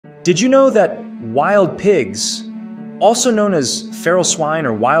Did you know that wild pigs, also known as feral swine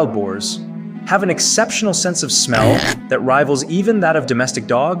or wild boars, have an exceptional sense of smell that rivals even that of domestic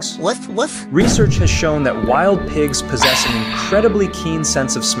dogs? Woof, woof. Research has shown that wild pigs possess an incredibly keen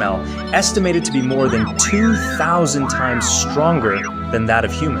sense of smell, estimated to be more than 2,000 times stronger than that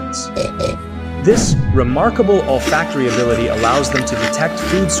of humans. This remarkable olfactory ability allows them to detect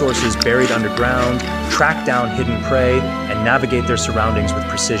food sources buried underground, track down hidden prey, and navigate their surroundings with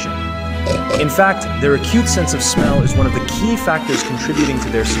precision. In fact, their acute sense of smell is one of the key factors contributing to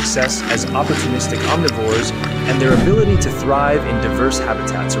their success as opportunistic omnivores and their ability to thrive in diverse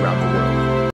habitats around the world.